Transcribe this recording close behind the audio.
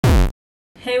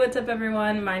Hey, what's up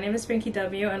everyone? My name is Frankie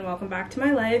W and welcome back to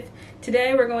my life.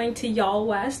 Today we're going to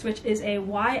YallWest, which is a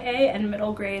YA and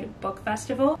middle grade book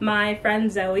festival. My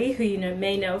friend Zoe, who you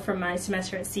may know from my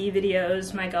Semester at Sea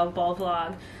videos, my Gov Ball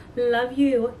vlog, love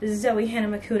you, Zoe Hana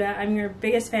Mikuta, I'm your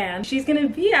biggest fan. She's gonna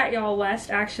be at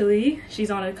YallWest actually. She's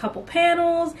on a couple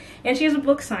panels and she has a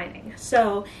book signing.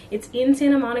 So it's in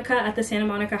Santa Monica at the Santa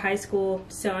Monica High School.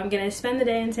 So I'm gonna spend the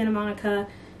day in Santa Monica,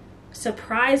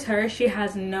 surprise her. She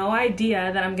has no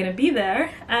idea that I'm gonna be there,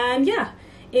 and yeah,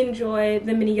 enjoy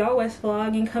the mini YallWest vlog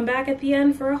and come back at the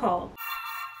end for a haul.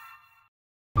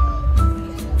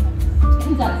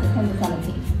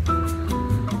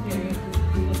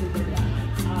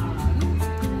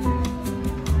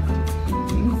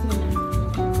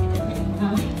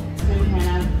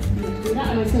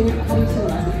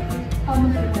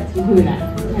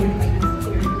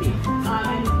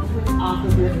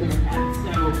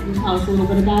 Tell us a little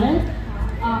bit about it.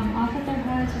 Off at Their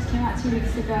Heads just came out 2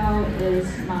 weeks ago. It is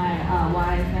my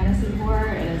YA fantasy horror.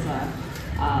 It is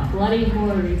a bloody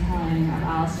horror retelling of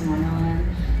Alice in Wonderland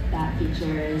that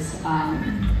features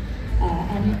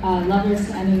lovers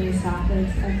to enemies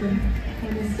sapphics of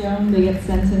the stone. They get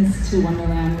sentenced to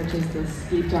Wonderland, which is this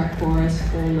deep dark forest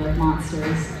full of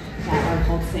monsters that are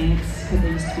called saints because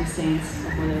they used to be saints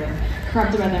before they were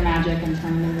corrupted by their magic and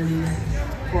turned into these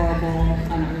horrible,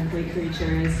 unearthly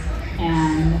creatures,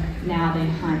 and now they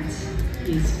hunt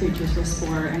these creatures for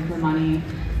sport and for money.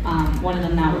 One of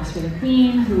them now works for the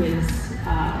queen, who is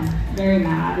very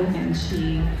mad, and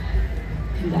she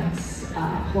conducts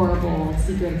horrible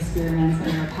secret experiments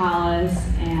in her palace,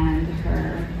 and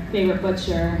her favorite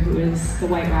butcher, who is the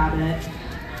White Rabbit,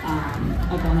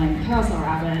 a girl named Carousel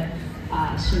Rabbit,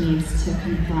 she needs to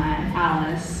confront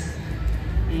Alice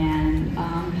and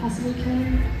possibly kill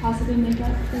her, possibly make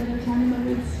up for their time in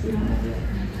the woods. We don't know yet.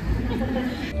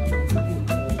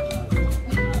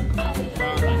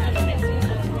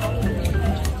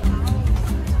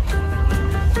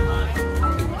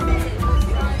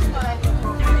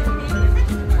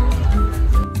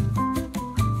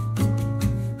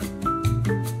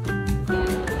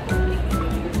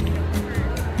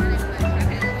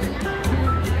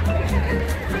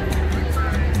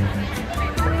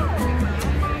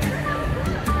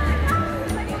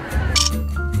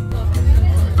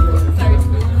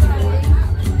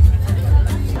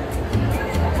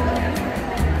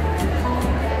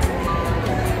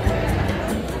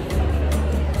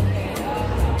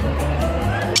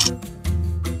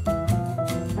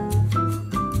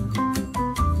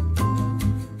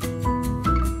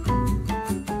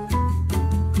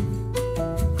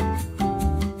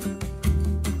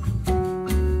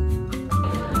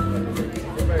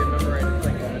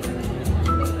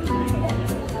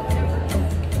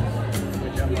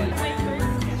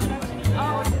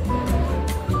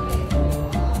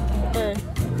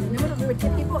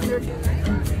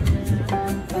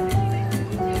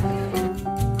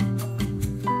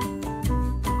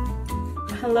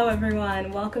 Hello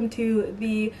everyone, welcome to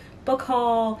the book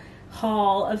haul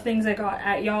of things I got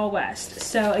at YallWest.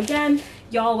 So again,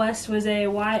 YallWest was a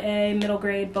YA middle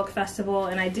grade book festival,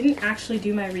 and I didn't actually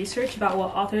do my research about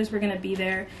what authors were going to be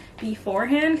there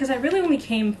beforehand because I really only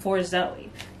came for Zoe.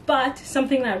 But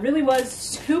something that really was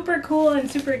super cool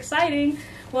and super exciting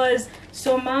was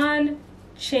Soman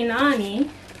Chenani,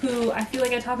 who I feel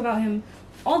like I talk about him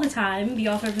all the time. The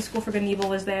author of The School for Good and Evil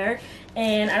was there,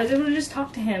 and I was able to just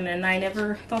talk to him, and I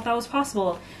never thought that was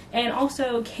possible. And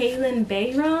also Kaylin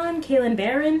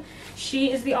Barron,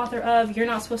 she is the author of You're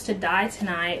Not Supposed to Die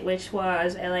Tonight, which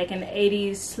was like an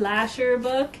 80s slasher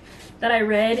book that I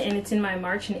read, and it's in my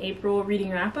March and April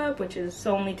reading wrap-up, which is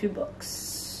only 2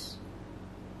 books.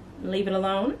 Leave it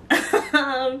alone.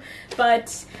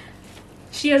 But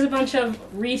she has a bunch of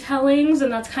retellings,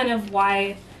 and that's kind of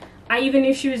why I even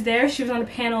knew she was there. She was on a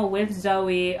panel with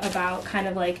Zoe about kind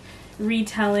of like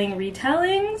retelling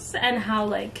retellings and how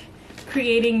like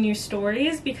creating new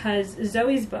stories, because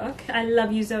Zoe's book, I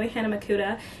love you Zoe Hana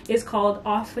Mikuta, is called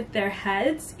Off with Their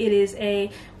Heads. It is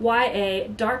a YA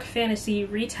dark fantasy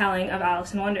retelling of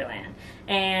Alice in Wonderland,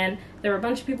 and there were a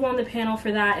bunch of people on the panel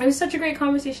for that. It was such a great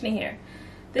conversation to hear.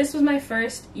 This was my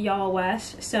first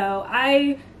YallWest, so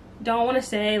I don't want to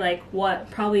say like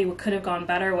what probably could have gone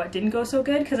better, what didn't go so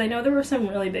good, because I know there were some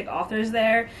really big authors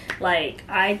there. Like,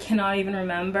 I cannot even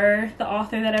remember the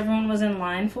author that everyone was in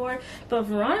line for, but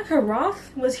Veronica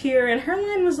Roth was here and her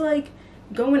line was like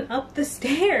going up the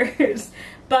stairs.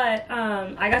 But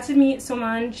I got to meet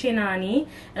Soman Chenani,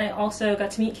 and I also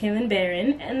got to meet Kaylin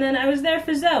Barron, and then I was there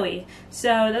for Zoe.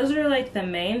 So those are like the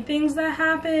main things that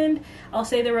happened. I'll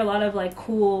say there were a lot of like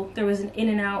cool, there was an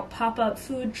In-N-Out pop-up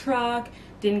food truck,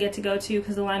 didn't get to go to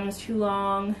because the line was too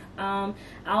long.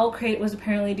 Owl Crate was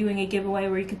apparently doing a giveaway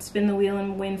where you could spin the wheel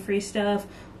and win free stuff.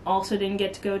 Also didn't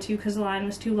get to go to because the line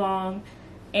was too long.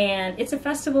 And it's a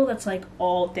festival that's like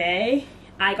all day.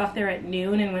 I got there at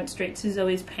noon and went straight to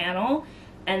Zoe's panel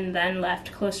and then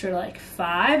left closer to like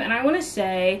 5. And I want to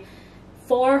say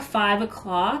 4 or 5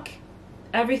 o'clock,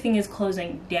 everything is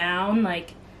closing down.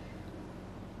 Like,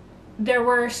 there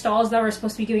were stalls that were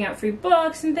supposed to be giving out free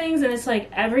books and things, and it's like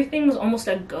everything was almost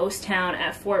a ghost town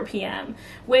at 4 p.m.,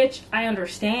 which I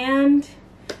understand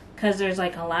because there's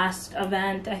like a last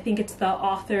event. I think it's the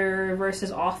author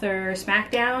versus author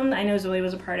SmackDown. I know Zoe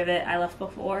was a part of it. I left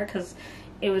before because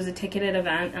it was a ticketed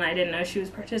event and I didn't know she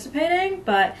was participating.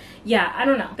 But yeah, I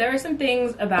don't know. There are some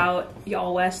things about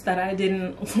yallwest that I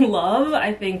didn't love.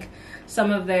 I think some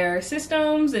of their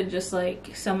systems and just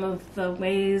like some of the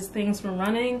ways things were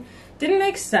running didn't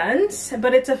make sense,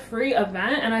 but it's a free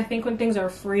event, and I think when things are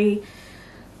free,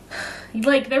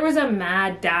 like there was a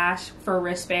mad dash for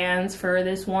wristbands for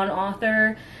this one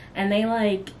author, and they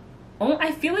like, oh,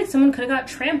 I feel like someone could have got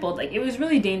trampled. Like, it was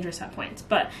really dangerous at points.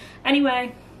 But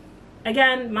anyway,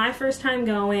 again, my first time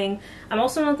going. I'm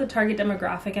also not the target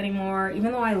demographic anymore,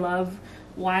 even though I love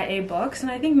YA books,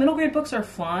 and I think middle grade books are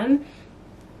fun.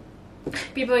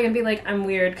 People are gonna be like, I'm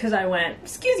weird because I went.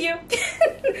 Excuse you.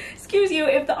 Excuse you.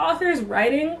 If the authors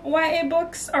writing YA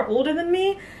books are older than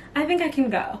me, I think I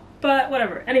can go. But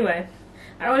whatever. Anyway,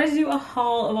 I wanted to do a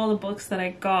haul of all the books that I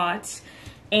got,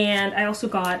 and I also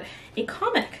got a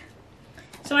comic.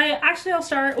 So I'll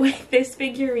start with this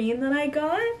figurine that I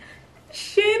got.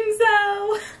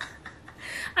 Shinzo.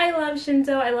 I love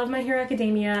Shinzo. I love My Hero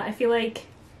Academia. I feel like,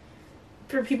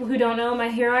 for people who don't know, My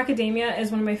Hero Academia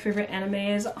is one of my favorite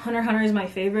animes. Hunter x Hunter is my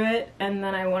favorite, and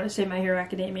then I want to say My Hero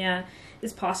Academia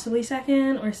is possibly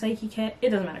second, or Psyche Kit. It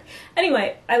doesn't matter.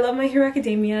 Anyway, I love My Hero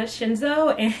Academia.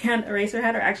 Shinzo and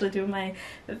Eraserhead are actually two of my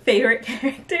favorite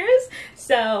characters,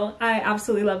 so I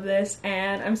absolutely love this,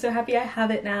 and I'm so happy I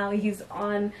have it now. He's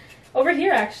on over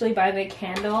here, actually, by the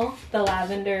candle, the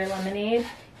lavender lemonade.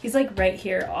 He's like right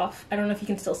here off. I don't know if you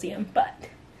can still see him, but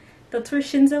that's where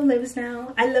Shinzo lives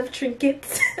now. I love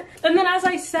trinkets. And then, as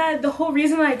I said, the whole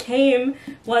reason I came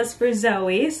was for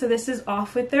Zoe. So this is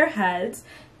Off With Their Heads.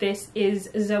 This is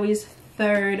Zoe's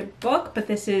 3rd book, but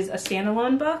this is a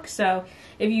standalone book. So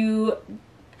if you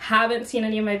haven't seen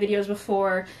any of my videos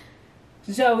before,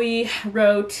 Zoe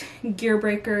wrote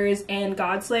Gearbreakers and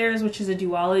Godslayers, which is a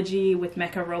duology with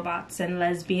mecha robots and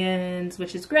lesbians,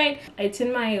 which is great. It's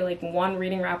in my like one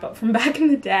reading wrap up from back in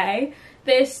the day.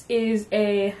 This is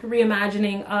a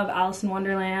reimagining of Alice in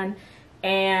Wonderland,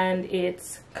 and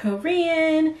it's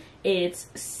Korean, it's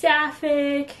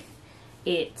sapphic,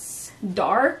 it's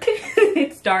dark.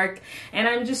 It's dark, and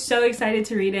I'm just so excited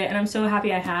to read it, and I'm so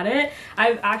happy I had it.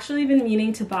 I've actually been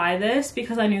meaning to buy this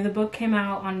because I knew the book came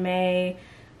out on May,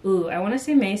 I want to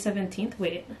say May 17th.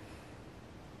 Wait,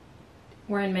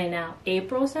 we're in May now.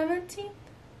 April 17th?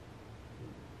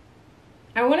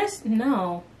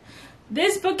 No.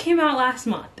 This book came out last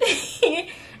month,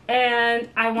 and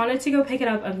I wanted to go pick it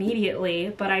up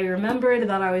immediately, but I remembered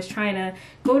that I was trying to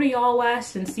go to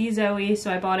yallwest and see Zoe,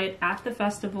 so I bought it at the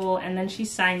festival, and then she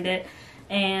signed it,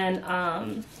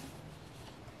 and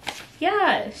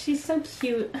yeah, she's so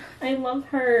cute. I love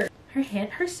her.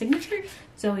 Her signature.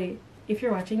 Zoe, if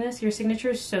you're watching this, your signature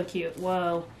is so cute.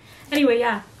 Whoa. Anyway,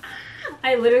 yeah,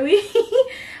 I literally.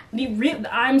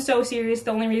 I'm so serious.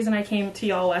 The only reason I came to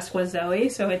yallwest was Zoe,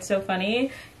 so it's so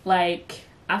funny. Like,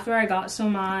 after I got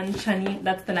Soman Chani,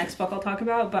 that's the next book I'll talk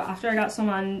about, but after I got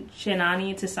Soman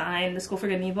Chinani to sign The School for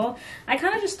Good and Evil, I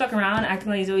kind of just stuck around acting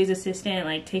like Zoe's assistant,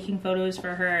 like taking photos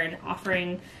for her and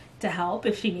offering to help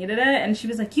if she needed it, and she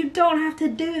was like, you don't have to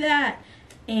do that,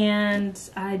 and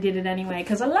I did it anyway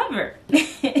because I love her.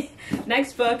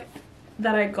 Next book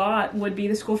that I got would be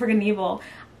The School for Good and Evil.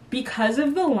 Because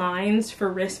of the lines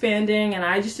for wristbanding, and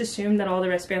I just assumed that all the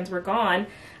wristbands were gone,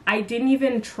 I didn't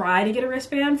even try to get a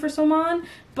wristband for Soman,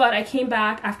 but I came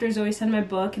back after Zoe sent my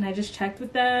book and I just checked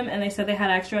with them and they said they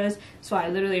had extras, so I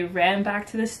literally ran back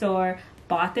to the store,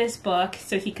 bought this book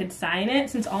so he could sign it,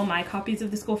 since all my copies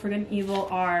of The School for Good and Evil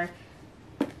are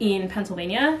in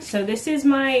Pennsylvania. So this is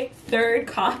my 3rd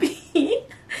copy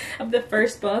of the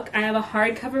first book. I have a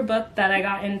hardcover book that I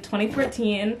got in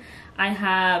 2014. I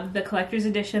have the collector's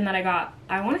edition that I got,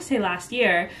 I want to say last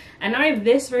year, and now I have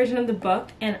this version of the book,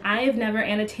 and I have never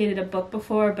annotated a book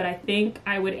before, but I think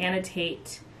I would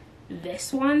annotate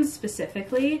this one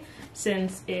specifically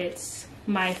since it's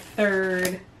my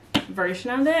 3rd version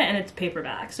of it and it's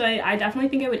paperback. So I definitely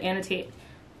think I would annotate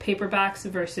paperbacks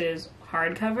versus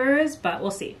hardcovers, but we'll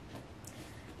see.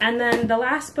 And then the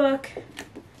last book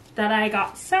that I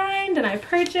got signed and I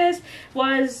purchased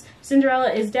was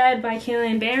Cinderella is Dead by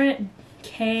Kailyn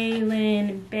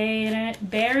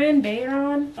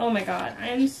Barron. Oh my god,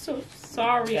 I'm so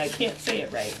sorry, I can't say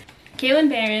it right. Kailyn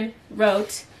Barron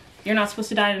wrote You're Not Supposed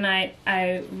to Die Tonight.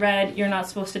 I read You're Not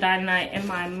Supposed to Die Tonight in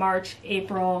my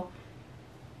March-April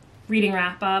reading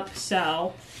wrap-up,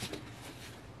 so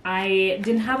I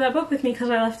didn't have that book with me because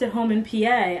I left it home in PA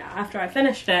after I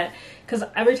finished it, because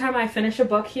every time I finish a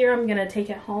book here, I'm gonna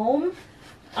take it home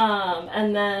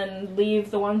and then leave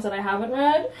the ones that I haven't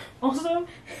read. Also,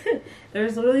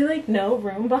 there's literally like no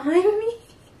room behind me,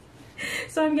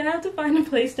 so I'm gonna have to find a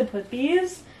place to put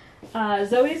these.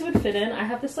 Zoe's would fit in. I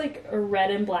have this like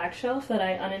red and black shelf that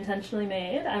I unintentionally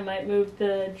made. I might move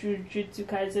the Jujutsu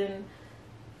Kaisen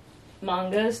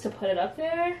mangas to put it up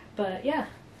there, but yeah.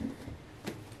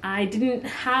 I didn't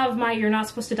have my You're Not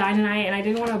Supposed to Die Tonight, and I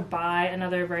didn't want to buy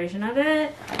another version of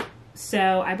it,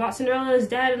 so I bought Cinderella is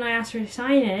Dead and I asked her to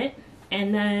sign it.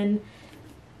 And then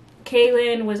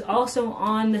Kailyn was also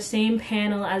on the same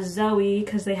panel as Zoe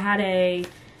because they had a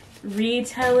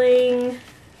retelling.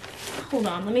 Hold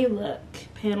on, let me look.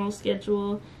 Panel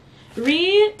schedule.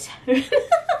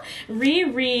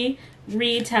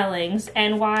 Retellings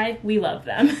and why we love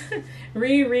them.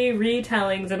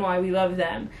 Retellings and why we love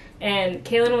them. And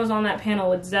Kailyn was on that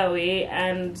panel with Zoe,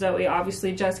 and Zoe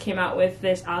obviously just came out with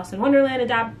this Alice in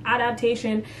Wonderland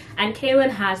adaptation, and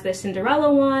Kailyn has this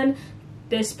Cinderella one,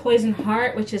 this Poison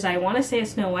Heart, which is, I want to say, a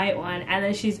Snow White one, and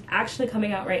then she's actually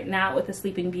coming out right now with the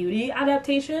Sleeping Beauty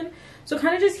adaptation. So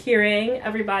kind of just hearing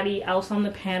everybody else on the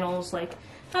panels, like,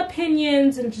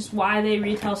 opinions and just why they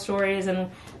retell stories and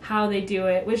how they do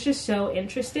it was just so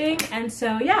interesting. And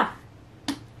so, yeah.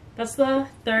 That's the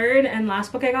third and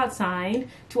last book I got signed.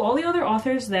 To all the other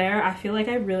authors there, I feel like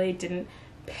I really didn't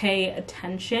pay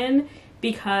attention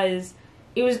because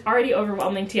it was already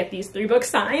overwhelming to get these 3 books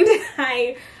signed.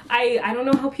 I don't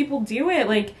know how people do it.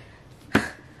 Like,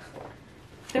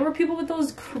 there were people with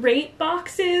those crate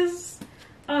boxes.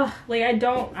 Like,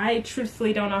 I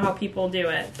truthfully don't know how people do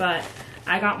it, but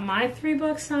I got my 3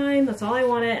 books signed. That's all I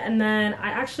wanted. And then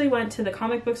I actually went to the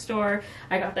comic book store.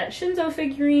 I got that Shinzo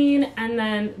figurine. And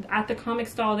then at the comic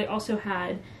stall, they also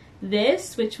had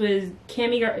this, which was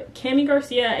Cami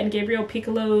Garcia and Gabriel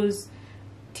Piccolo's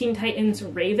Teen Titans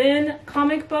Raven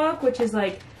comic book, which is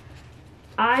like,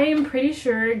 I am pretty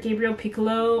sure Gabriel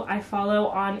Piccolo I follow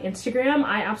on Instagram.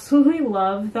 I absolutely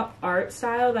love the art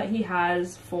style that he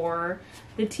has for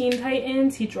the Teen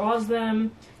Titans. He draws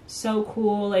them so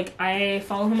cool. Like, I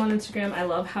follow him on Instagram. I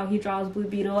love how he draws Blue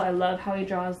Beetle. I love how he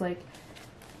draws like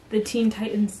the Teen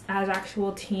Titans as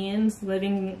actual teens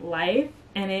living life,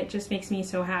 and it just makes me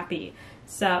so happy.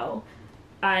 So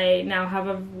I now have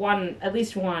at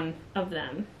least one of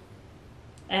them.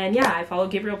 And yeah, I follow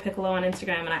Gabriel Piccolo on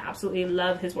Instagram and I absolutely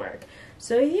love his work.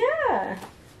 So yeah.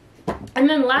 And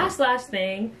then last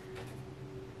thing,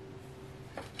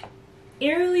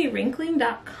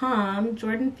 eeriliewrinkling.com,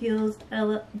 Jordan Fellas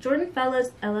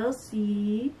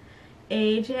LLC,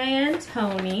 AJ and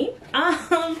Tony.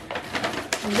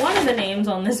 One of the names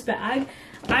on this bag.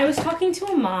 I was talking to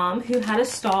a mom who had a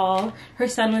stall. Her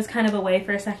son was kind of away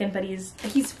for a second, but he's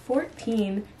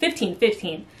 15,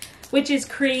 which is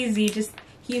crazy. Just,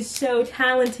 he's so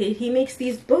talented. He makes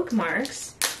these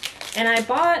bookmarks, and I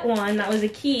bought one that was a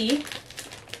key.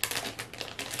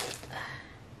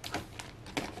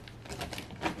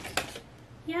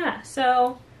 Yeah,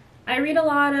 so I read a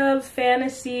lot of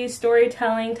fantasy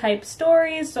storytelling type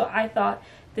stories, so I thought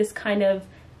this kind of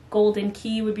golden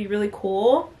key would be really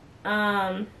cool.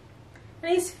 And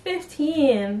he's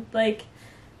 15. Like,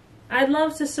 I'd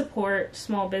love to support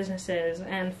small businesses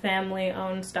and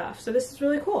family-owned stuff, so this is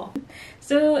really cool.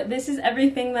 So this is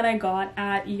everything that I got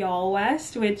at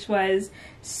yallwest, which was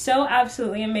so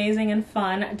absolutely amazing and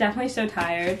fun. Definitely so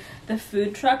tired. The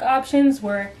food truck options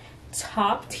were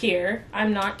top tier.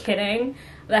 I'm not kidding.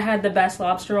 That had the best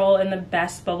lobster roll and the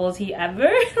best bubble tea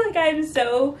ever. Like, I'm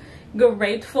so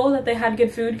grateful that they had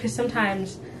good food, because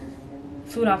sometimes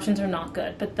food options are not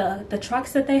good, but the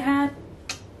trucks that they had,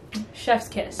 chef's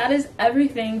kiss. That is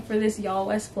everything for this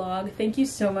yallwest vlog. Thank you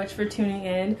so much for tuning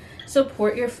in.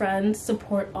 Support your friends,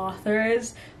 support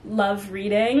authors, love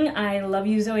reading. I love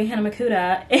you, Zoe Hana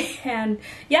Mikuta, and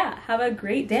yeah, have a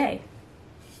great day.